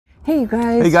Hey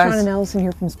guys, Sean and Allison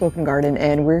here from Spoken Garden,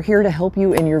 and we're here to help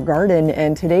you in your garden.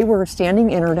 And today we're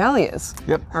standing in our dahlias.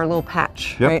 Yep. Our little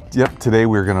patch, yep. right? Yep. Today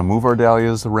we're going to move our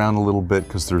dahlias around a little bit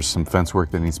because there's some fence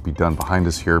work that needs to be done behind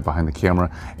us here, behind the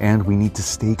camera, and we need to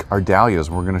stake our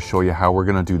dahlias. We're going to show you how we're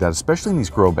going to do that, especially in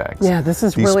these grow bags. Yeah, this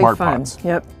is these really smart fun. pots.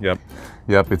 Yep. Yep.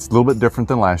 Yep. It's a little bit different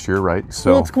than last year, right?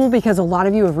 So well, it's cool because a lot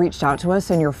of you have reached out to us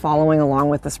and you're following along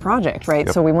with this project, right?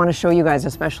 Yep. So we want to show you guys,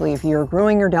 especially if you're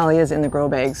growing your dahlias in the grow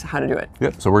bags, how to do it.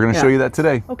 Yep. So we're going to show you that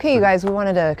today. Okay, you guys, we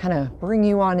wanted to kind of bring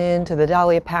you on into the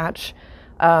dahlia patch.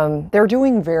 They're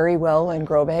doing very well in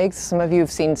grow bags. Some of you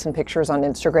have seen some pictures on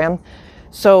Instagram.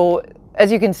 So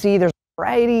as you can see, there's a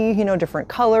variety, you know, different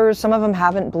colors. Some of them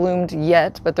haven't bloomed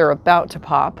yet, but they're about to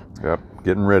pop. Yep.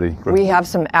 Getting ready. We have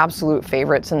some absolute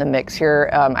favorites in the mix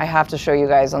here. I have to show you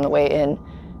guys on the way in.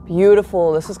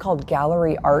 Beautiful. This is called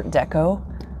Gallery Art Deco.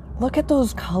 Look at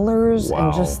those colors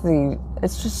and just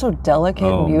it's just so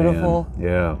delicate and beautiful. Man.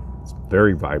 Yeah, it's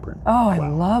very vibrant. Oh, I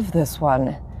love this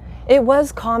one. It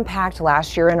was compact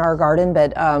last year in our garden,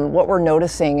 but what we're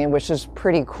noticing, and which is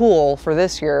pretty cool for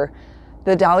this year,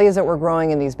 the dahlias that we're growing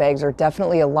in these bags are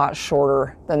definitely a lot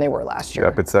shorter than they were last year.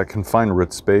 Yep, it's that confined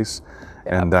root space.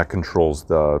 And that controls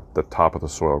the top of the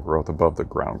soil growth above the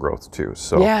ground growth too.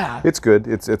 So it's good.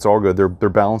 It's all good. They're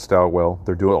balanced out well.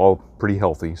 They're doing all pretty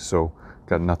healthy. So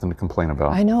got nothing to complain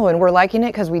about. I know, and we're liking it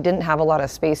because we didn't have a lot of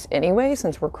space anyway,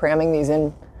 since we're cramming these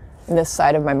in this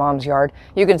side of my mom's yard.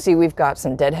 You can see we've got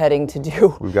some deadheading to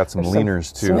do. We've got some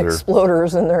leaners too. Some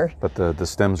exploders in there. But the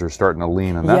stems are starting to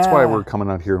lean, and that's why we're coming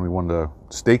out here and we wanted to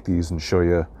stake these and show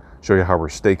you how we're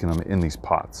staking them in these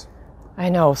pots. I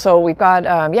know. So we've got,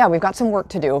 we've got some work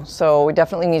to do. So we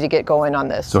definitely need to get going on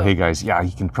this. So hey guys,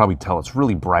 you can probably tell it's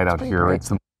really bright out here. It's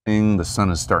the morning. The sun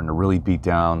is starting to really beat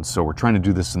down. So we're trying to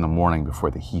do this in the morning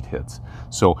before the heat hits.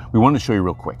 So we wanted to show you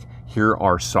real quick. Here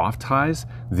are soft ties.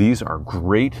 These are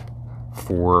great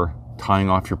for tying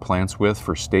off your plants with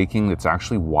for staking. It's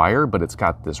actually wire, but it's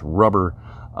got this rubber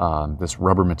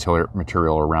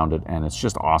material around it, and it's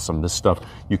just awesome. This stuff,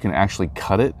 you can actually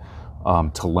cut it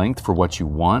to length for what you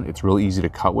want. It's really easy to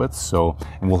cut with. So,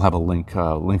 and we'll have a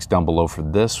links down below for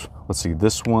this. Let's see,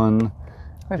 this one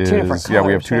we have two different colors.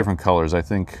 We have two different colors. I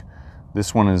think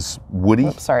this one is woody.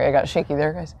 Oops, sorry, I got shaky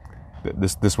there, guys.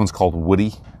 This one's called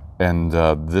woody, and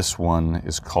this one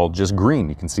is called just green.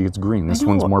 You can see it's green. This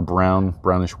one's more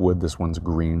brownish wood. This one's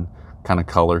green kind of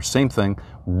color. Same thing.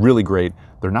 Really great.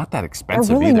 They're not that expensive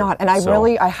They're really either. not, and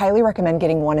I highly recommend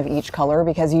getting one of each color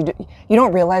because you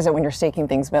don't realize it when you're staking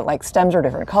things, but like stems are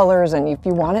different colors, and if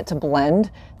you want it to blend,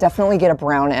 definitely get a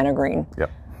brown and a green.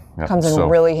 Yep. Comes in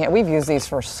really handy. We've used these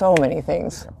for so many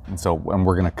things. And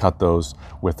we're going to cut those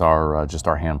with our just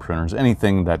our hand pruners.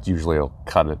 Anything that usually will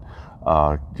cut it.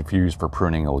 If you use for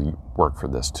pruning, it'll work for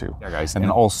this too. Yeah, guys. And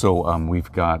also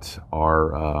we've got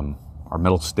our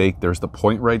metal stake. There's the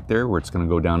point right there where it's going to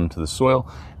go down into the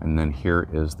soil, and then here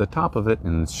is the top of it,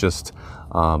 and it's just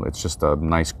a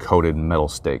nice coated metal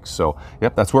stake. So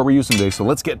yep, that's what we're using today. So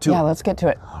let's get to it. Yeah, let's get to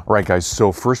it. All right, guys.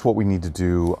 So first, what we need to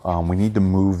do, we need to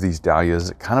move these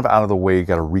dahlias kind of out of the way.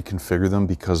 Got to reconfigure them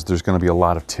because there's going to be a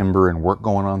lot of timber and work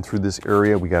going on through this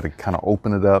area. We got to kind of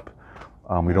open it up.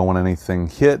 We don't want anything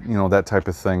hit, that type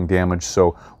of thing, damage.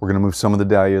 So we're going to move some of the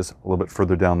dahlias a little bit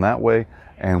further down that way,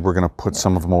 and we're going to put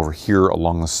some of them over here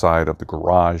along the side of the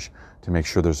garage to make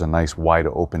sure there's a nice wide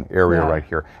open area right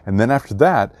here. And then after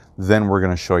that, then we're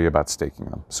going to show you about staking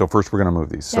them. So first we're going to move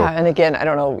these. So, and again, I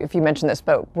don't know if you mentioned this,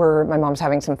 but my mom's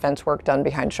having some fence work done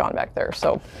behind Sean back there.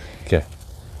 So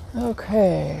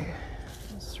okay,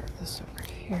 let's start this over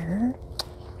here.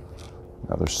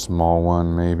 Another small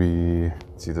one, maybe.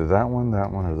 It's either that one,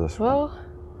 or this one. Well,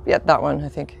 yeah, that one, I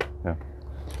think. Yeah.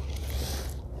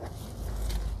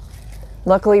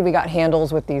 Luckily, we got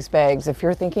handles with these bags. If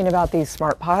you're thinking about these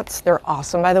smart pots, they're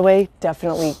awesome, by the way.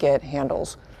 Definitely get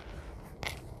handles.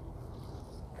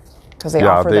 Because they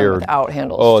offer them without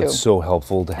handles, too. It's so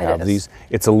helpful to have these.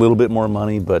 It's a little bit more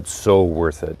money, but so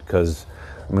worth it. Because,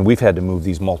 we've had to move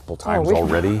these multiple times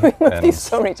already. We've moved these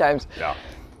so many times. Yeah.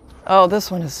 Oh, this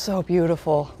one is so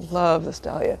beautiful. Love this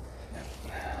dahlia.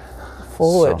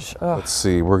 Foliage. So, let's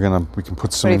see. We can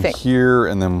put some in here,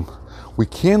 and then we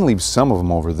can leave some of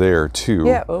them over there too.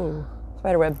 Yeah. Oh,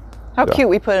 spiderweb. How cute!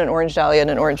 We put an orange dahlia in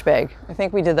an orange bag. I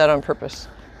think we did that on purpose.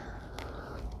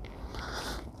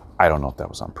 I don't know if that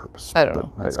was on purpose. I don't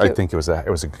know. I think it was a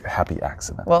happy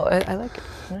accident. Well, I like it.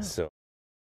 Yeah. So.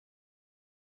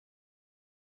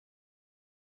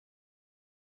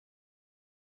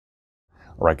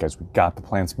 All right, guys, we got the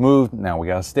plants moved. Now we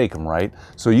got to stake them, right?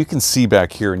 So you can see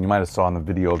back here, and you might have saw in the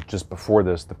video just before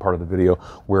this, the part of the video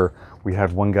where we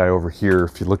had one guy over here.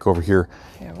 If you look over here,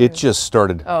 it just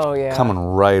started coming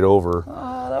right over.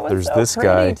 Oh, that was There's so this pretty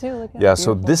guy. too. Look how Yeah,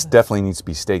 so beautiful this definitely needs to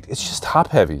be staked. It's just top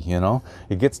heavy, you know?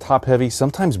 It gets top heavy.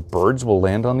 Sometimes birds will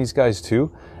land on these guys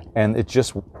too, and it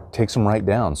just takes them right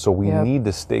down. So we need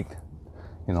to stake,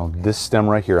 you know, this stem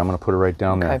right here. I'm going to put it right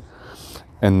down there.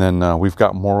 And then we've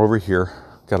got more over here.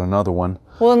 Got another one.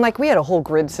 Well, and like we had a whole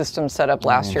grid system set up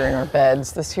last year in our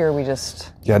beds. This year we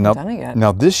just haven't done it yet.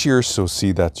 Now this year, so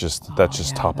see that just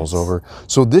topples over.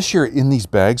 So this year in these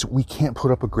bags, we can't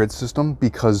put up a grid system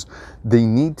because they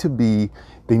need to be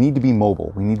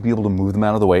mobile. We need to be able to move them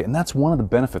out of the way, and that's one of the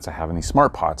benefits of having these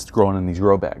smart pots growing in these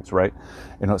grow bags, right?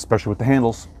 And especially with the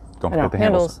handles. Don't forget the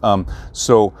handles.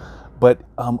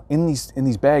 In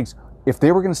these bags, if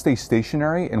they were going to stay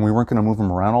stationary and we weren't going to move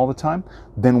them around all the time,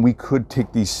 then we could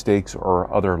take these stakes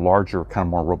or other larger, kind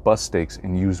of more robust stakes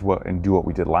and do what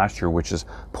we did last year, which is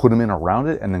put them in around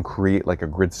it and then create like a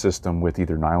grid system with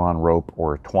either nylon rope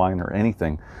or twine or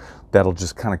anything that'll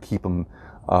just kind of keep them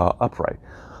upright.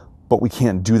 But we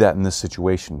can't do that in this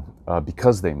situation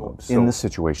because they move. So in this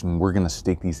situation, we're going to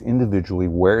stake these individually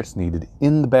where it's needed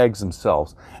in the bags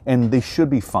themselves, and they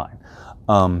should be fine.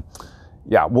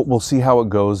 Yeah, we'll see how it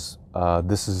goes.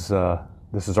 This is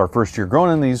our first year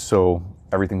growing in these, so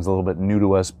everything's a little bit new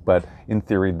to us, but in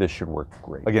theory, this should work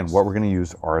great. Again, what we're going to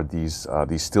use are these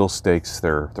steel stakes.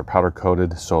 They're powder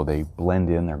coated, so they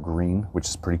blend in. They're green, which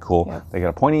is pretty cool. Yep. They got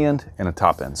a pointy end and a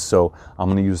top end. So I'm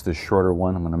going to use this shorter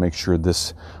one. I'm going to make sure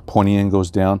this pointy end goes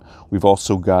down. We've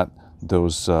also got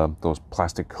those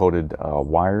plastic coated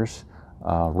wires.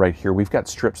 Right here, we've got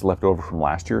strips left over from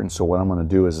last year, and so what I'm going to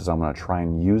do is I'm going to try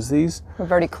and use these.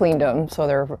 We've already cleaned them, so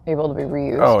they're able to be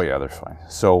reused. Oh yeah, they're fine.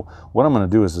 So what I'm going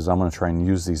to do is I'm going to try and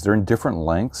use these. They're in different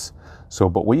lengths,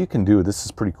 but what you can do, this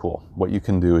is pretty cool. What you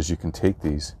can do is you can take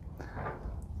these,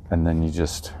 and then you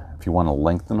just, if you want to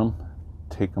lengthen them,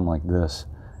 take them like this,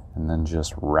 and then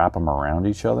just wrap them around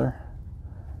each other.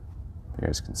 You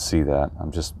guys can see that.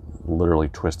 I'm just literally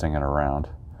twisting it around.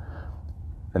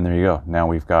 And there you go. Now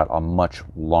we've got a much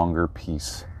longer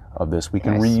piece of this. We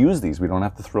can reuse these. We don't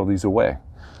have to throw these away.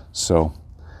 So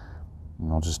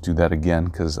I'll just do that again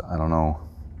because I don't know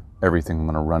everything I'm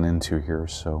going to run into here.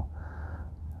 So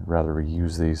I'd rather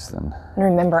reuse these than... And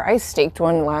remember, I staked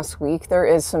one last week. There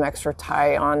is some extra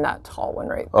tie on that tall one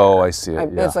right there. Oh, I see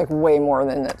it. It's like way more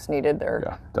than that's needed there.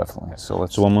 Yeah, definitely. So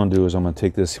what I'm going to do is I'm going to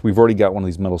take this. We've already got one of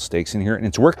these metal stakes in here, and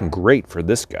it's working great for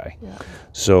this guy. Yeah.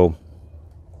 So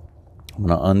I'm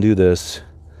going to undo this,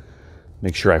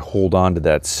 make sure I hold on to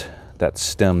that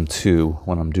stem too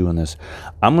when I'm doing this.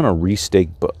 I'm going to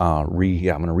restake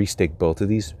both of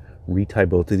these, retie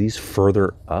both of these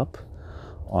further up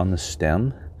on the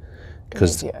stem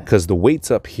because the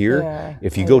weight's up here. Yeah,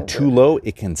 if you go too low,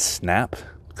 it can snap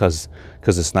because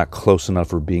it's not close enough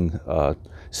for being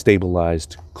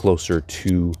stabilized closer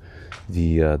to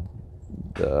the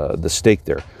stake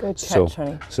there. Good catch,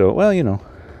 honey. So well, you know,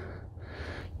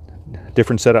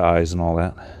 different set of eyes and all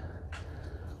that.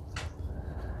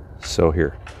 So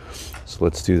here, so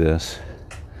let's do this.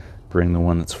 Bring the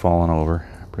one that's fallen over,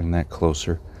 bring that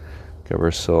closer, give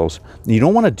ourselves. You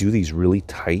don't want to do these really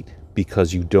tight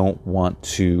because you don't want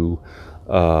to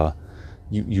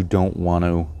you don't want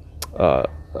to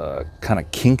kind of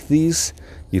kink these.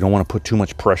 You don't want to put too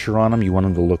much pressure on them. You want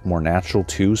them to look more natural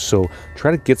too. So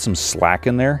try to get some slack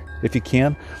in there if you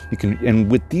can. You can,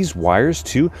 and with these wires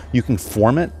too, you can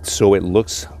form it so it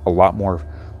looks a lot more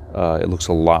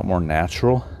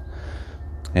natural.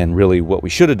 And really, what we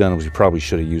should have done was we probably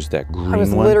should have used that green one. I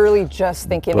was literally just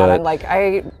thinking that. I'm like,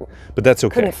 but that's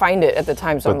okay. Couldn't find it at the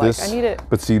time, so I'm like, I need it.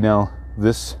 But see now,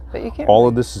 all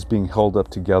of this is being held up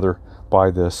together by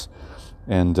this.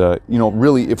 And, you know,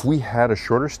 really, if we had a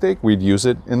shorter stake, we'd use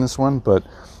it in this one. But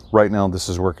right now, this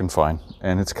is working fine.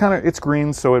 And it's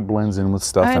green, so it blends in with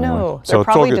stuff. I know. Anyway. They're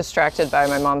probably distracted by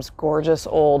my mom's gorgeous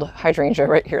old hydrangea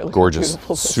right here. Gorgeous.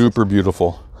 Super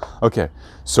beautiful. Okay,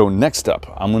 so next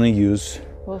up, I'm going to use...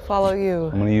 We'll follow you.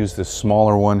 I'm going to use this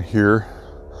smaller one here.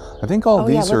 I think all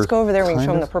these are... let's go over there and we can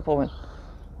show them the purple one.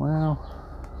 Well...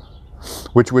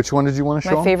 Which one did you want to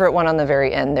show? My favorite one on the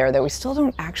very end there that we still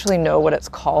don't actually know what it's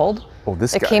called. Oh,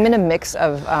 this guy. It came in a mix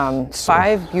of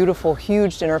 5 beautiful,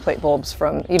 huge dinner plate bulbs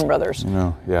from Eden Brothers. You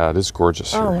know, yeah, it is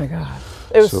gorgeous here. Oh my God.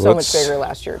 It was so much bigger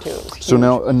last year too. It was huge. So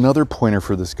now another pointer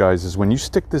for this, guys, is when you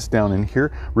stick this down in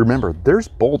here, remember there's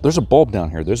a bulb down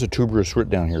here. There's a tuberous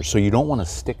root down here. So you don't want to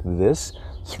stick this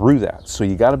through that. So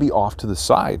you got to be off to the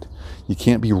side. You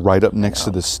can't be right up next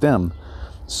to the stem.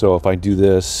 So if I do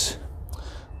this,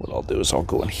 what I'll do is I'll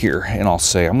go in here and I'll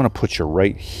say, I'm gonna put you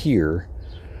right here.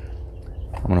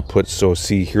 I'm gonna put, so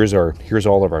see, here's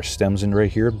all of our stems in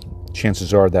right here.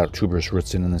 Chances are that tuberous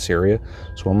root's in this area.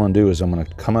 So what I'm gonna do is I'm gonna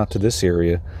come out to this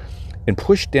area and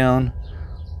push down,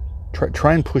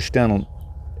 try and push down,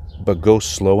 but go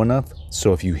slow enough.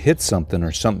 So if you hit something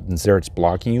or something's there, it's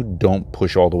blocking you, don't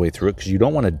push all the way through it because you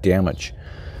don't want to damage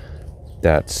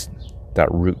that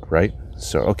root, right?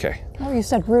 So, okay. Oh, you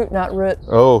said root, not root.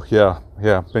 Oh, yeah.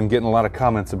 Been getting a lot of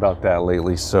comments about that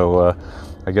lately. So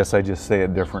I guess I just say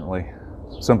it differently.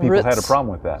 Some people Roots. had a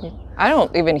problem with that. I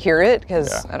don't even hear it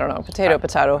because, I don't know,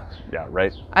 potato. Yeah,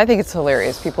 right. I think it's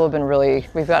hilarious. People have been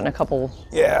we've gotten a couple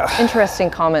interesting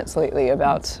comments lately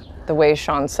about the way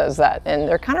Sean says that, and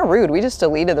they're kind of rude. We just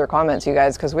deleted their comments, you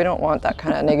guys, because we don't want that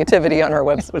kind of negativity on our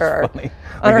website,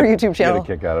 on our YouTube channel.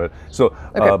 Get a kick out of it. So,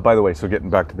 by the way, so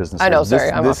getting back to business. I know,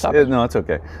 sorry, I'm off topic. No, it's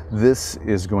okay. This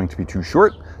is going to be too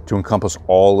short to encompass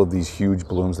all of these huge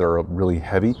blooms that are really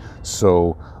heavy.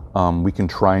 So we can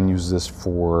try and use this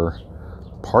for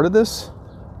part of this.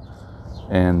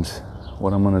 And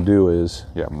what I'm going to do is,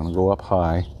 I'm going to go up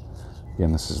high.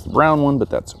 Again, this is the brown one,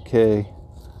 but that's okay.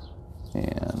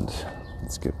 And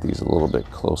let's get these a little bit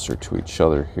closer to each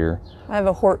other here. I have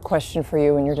a hort question for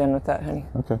you when you're done with that, honey.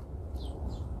 Okay.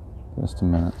 Just a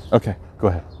minute. Okay, go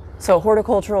ahead. So,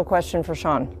 horticultural question for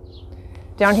Sean.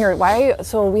 Down here,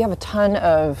 so we have a ton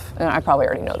of, and I probably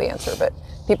already know the answer, but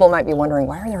people might be wondering,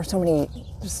 why are there so many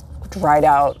just dried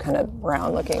out, kind of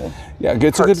brown looking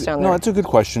it's a good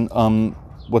question.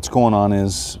 What's going on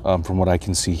is, from what I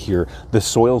can see here, the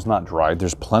soil's not dried.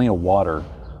 There's plenty of water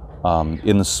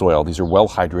in the soil. These are well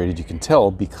hydrated. You can tell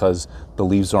because the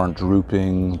leaves aren't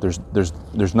drooping.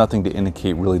 There's nothing to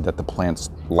indicate really that the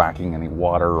plant's lacking any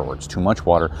water or it's too much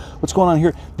water. What's going on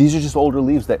here? These are just older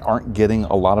leaves that aren't getting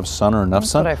a lot of sun or enough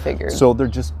sun. That's what I figured. So they're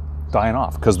just dying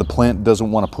off because the plant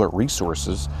doesn't want to put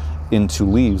resources into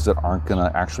leaves that aren't going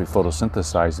to actually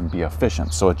photosynthesize and be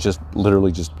efficient. So it just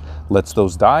literally just lets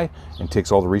those die and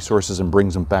takes all the resources and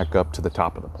brings them back up to the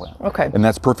top of the plant. Okay. And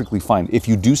that's perfectly fine. If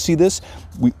you do see this,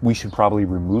 we should probably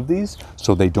remove these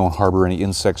so they don't harbor any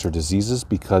insects or diseases,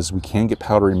 because we can get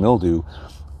powdery mildew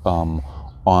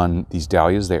on these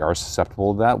dahlias. They are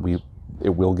susceptible to that.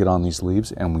 It will get on these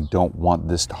leaves, and we don't want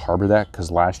this to harbor that,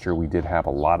 because last year we did have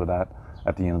a lot of that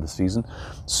at the end of the season.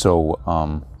 So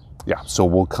so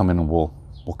we'll come in and we'll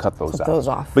cut those out. Those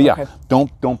off. But okay.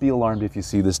 don't be alarmed if you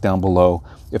see this down below.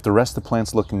 If the rest of the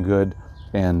plant's looking good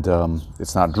and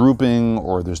it's not drooping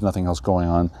or there's nothing else going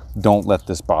on, don't let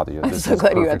this bother you. I'm so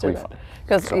glad you answered that.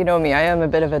 Because you know me, I am a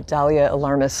bit of a dahlia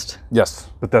alarmist. Yes,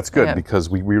 but that's good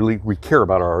because we care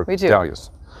about our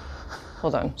dahlias.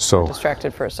 Hold on. So I'm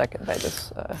distracted for a second by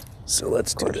this. So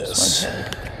let's do this.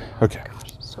 Okay.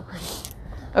 Gosh, it's so pretty.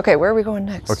 Okay, where are we going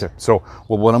next? Okay, so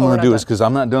what I'm going to do is, because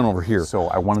I'm not done over here, so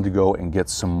I wanted to go and get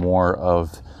some more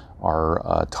of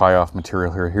our tie-off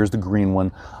material here. Here's the green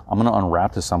one. I'm going to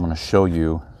unwrap this. I'm going to show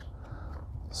you.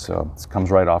 So this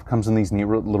comes right off. Comes in these neat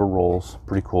little rolls.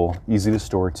 Pretty cool. Easy to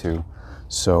store too.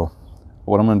 So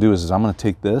what I'm going to do is I'm going to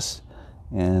take this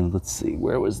and let's see,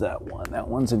 where was that one? That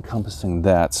one's encompassing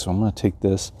that. So I'm going to take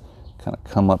this, kind of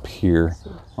come up here.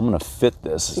 I'm going to fit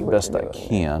this as best I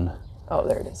can. Oh,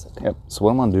 there it is. Okay. Yep. So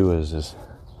what I'm going to do is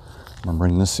I'm going to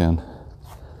bring this in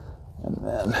and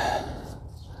then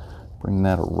bring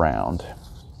that around.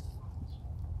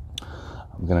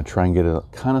 I'm going to try and get it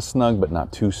kind of snug, but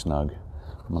not too snug.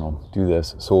 I'm going to do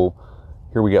this. So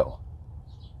here we go.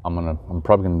 I'm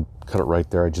probably going to cut it right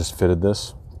there. I just fitted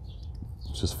this.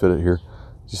 Just fit it here.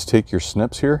 Just take your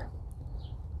snips here.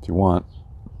 If you want,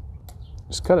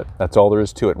 just cut it. That's all there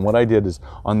is to it. And what I did is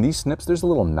on these snips, there's a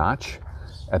little notch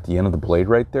at the end of the blade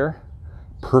right there.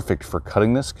 Perfect for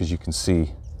cutting this because you can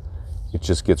see it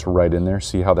just gets right in there.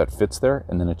 See how that fits there?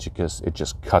 And then it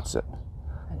just cuts it.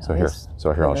 So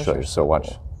here I'll show you. So watch.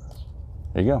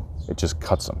 There you go. It just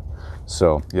cuts them.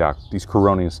 So yeah, these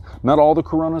Coronas, not all the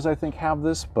Coronas I think have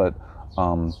this, but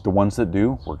the ones that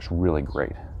do works really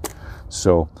great.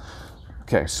 So,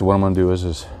 okay, so what I'm gonna do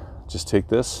is just take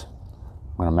this.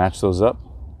 I'm gonna match those up,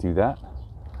 do that,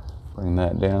 bring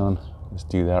that down. Just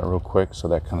do that real quick so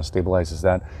that kind of stabilizes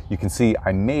that. You can see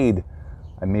I made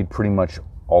pretty much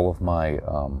all of my,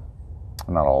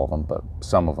 not all of them, but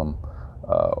some of them,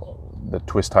 the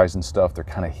twist ties and stuff, they're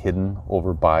kind of hidden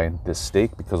over by this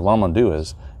stake, because what I'm gonna do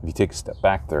is, if you take a step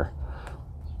back there.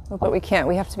 Oh, but we can't,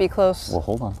 we have to be close. Well,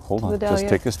 hold on, just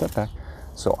take a step back.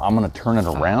 So I'm gonna turn it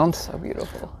around. So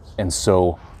beautiful. And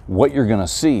so what you're gonna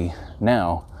see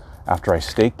now, after I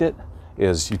staked it,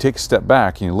 is you take a step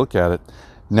back and you look at it.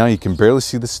 Now you can barely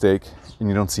see the stake, and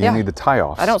you don't see any of the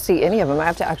tie-offs. I don't see any of them. I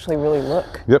have to actually really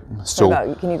look. Yep.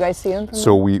 So can you guys see them?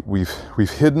 So we've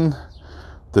hidden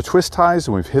the twist ties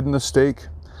and we've hidden the stake.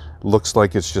 Looks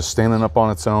like it's just standing up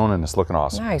on its own and it's looking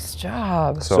awesome. Nice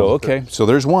job. So okay, so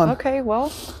there's one. Okay,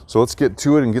 well. So let's get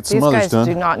to it and get some others done.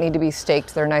 These guys do not need to be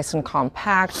staked. They're nice and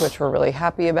compact, which we're really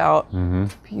happy about.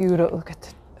 Beautiful. Look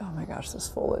at oh my gosh, this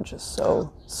foliage is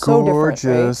so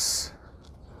gorgeous. Different,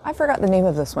 right? I forgot the name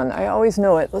of this one. I always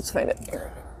know it. Let's find it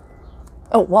here.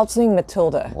 Oh, Waltzing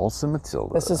Matilda. Waltzing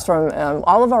Matilda. This is from,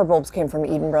 all of our bulbs came from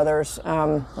Eden Brothers.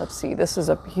 Let's see, this is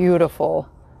a beautiful,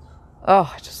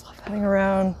 oh, I just love heading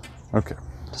around. Okay.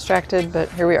 Distracted, but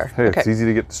here we are. Hey, it's easy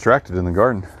to get distracted in the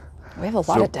garden. We have a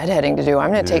lot of deadheading to do.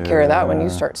 I'm going to take care of that when you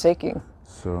start staking.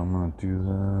 So I'm going to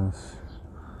do this.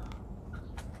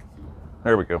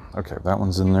 There we go. Okay, that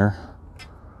one's in there.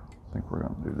 I think we're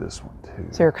going to do this one too.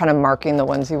 So you're kind of marking the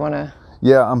ones you want to.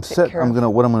 Yeah, I'm set.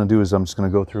 What I'm going to do is I'm just going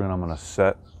to go through and I'm going to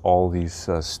set all these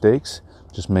stakes.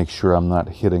 Just make sure I'm not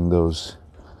hitting the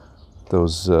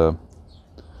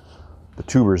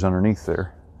tubers underneath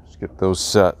there. Just get those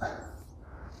set.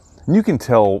 And you can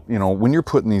tell, you know, when you're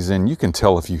putting these in, you can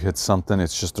tell if you hit something.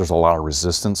 It's just there's a lot of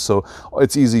resistance. So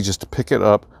it's easy just to pick it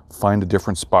up, find a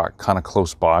different spot kind of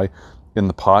close by in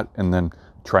the pot, and then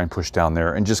try and push down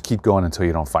there and just keep going until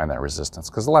you don't find that resistance.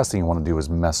 Because the last thing you want to do is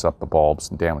mess up the bulbs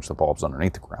and damage the bulbs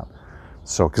underneath the ground.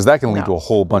 So, because that can lead to a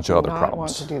whole bunch of other problems. I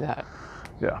want to do that.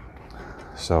 Yeah.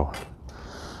 So,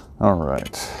 all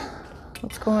right.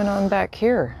 What's going on back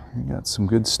here? You got some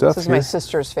good stuff. This is my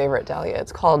sister's favorite dahlia.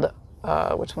 It's called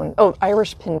which one? Oh,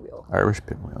 Irish Pinwheel. Irish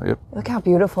Pinwheel. Yep. Look how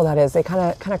beautiful that is. They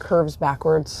kind of curves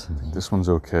backwards. I think this one's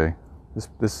okay. This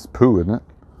is poo, isn't it?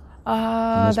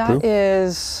 That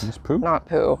is poo? Not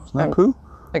poo. It's not poo?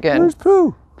 Again. Where's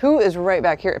poo? Poo is right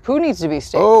back here. Poo needs to be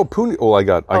staked. Oh, poo. Oh, I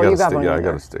got a stake. Yeah, I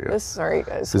got a stake. This, sorry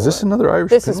guys. Is this another Irish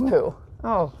This Pinwheel? is poo.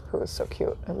 Oh, poo is so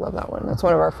cute. I love that one. That's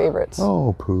one of our favorites.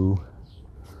 Oh, poo.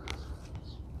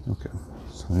 Okay,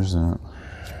 so there's that.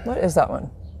 What is that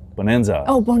one? Bonanza.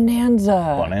 Oh,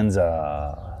 Bonanza.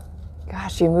 Bonanza.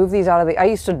 Gosh, you move these out of the... I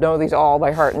used to know these all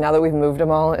by heart, and now that we've moved them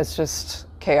all, it's just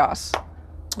chaos.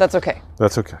 That's okay.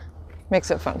 That's okay. Makes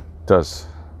it fun. Does.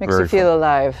 Makes you feel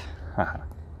alive.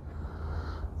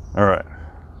 All right,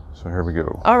 so here we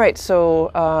go. All right,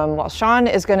 so while Sean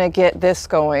is gonna get this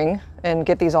going and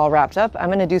get these all wrapped up, I'm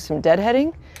gonna do some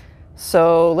deadheading.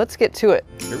 So let's get to it.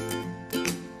 Sure.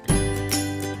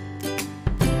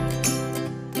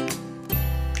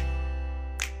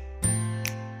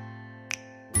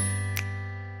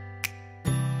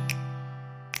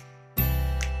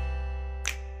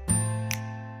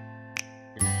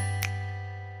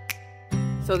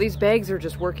 So these bags are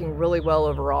just working really well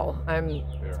overall.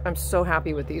 I'm so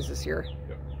happy with these this year.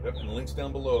 Yep, and the link's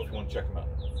down below if you want to check them out.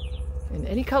 In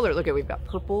any color. Look at, we've got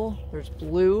purple, there's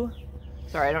blue.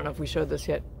 Sorry, I don't know if we showed this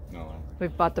yet. No.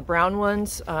 We've bought the brown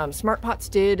ones. Smart Pots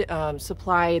did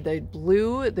supply the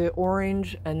blue, the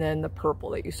orange, and then the purple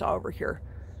that you saw over here.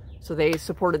 So they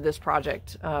supported this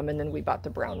project, and then we bought the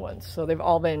brown ones. So they're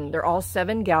all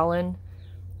 7-gallon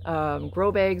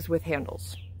grow bags with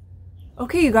handles.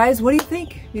 Okay, you guys, what do you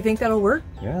think? You think that'll work?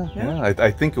 Yeah.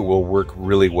 I think it will work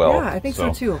really well. Yeah, I think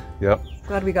so too. Yep.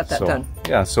 Glad we got that done.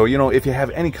 Yeah, so, you know, if you have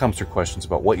any comments or questions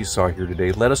about what you saw here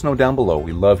today, let us know down below.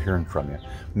 We love hearing from you.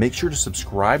 Make sure to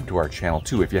subscribe to our channel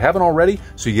too, if you haven't already,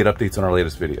 so you get updates on our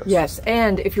latest videos. Yes,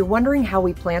 and if you're wondering how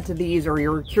we planted these, or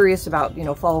you're curious about, you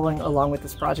know, following along with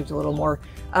this project a little more,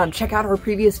 check out our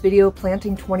previous video,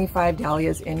 planting 25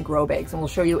 dahlias in grow bags, and we'll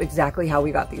show you exactly how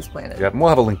we got these planted. Yeah, and we'll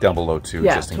have a link down below too,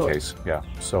 just in case. Yeah,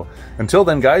 so until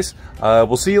then, guys,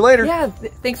 we'll see you later. Yeah,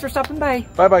 thanks for stopping by.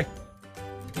 Bye-bye.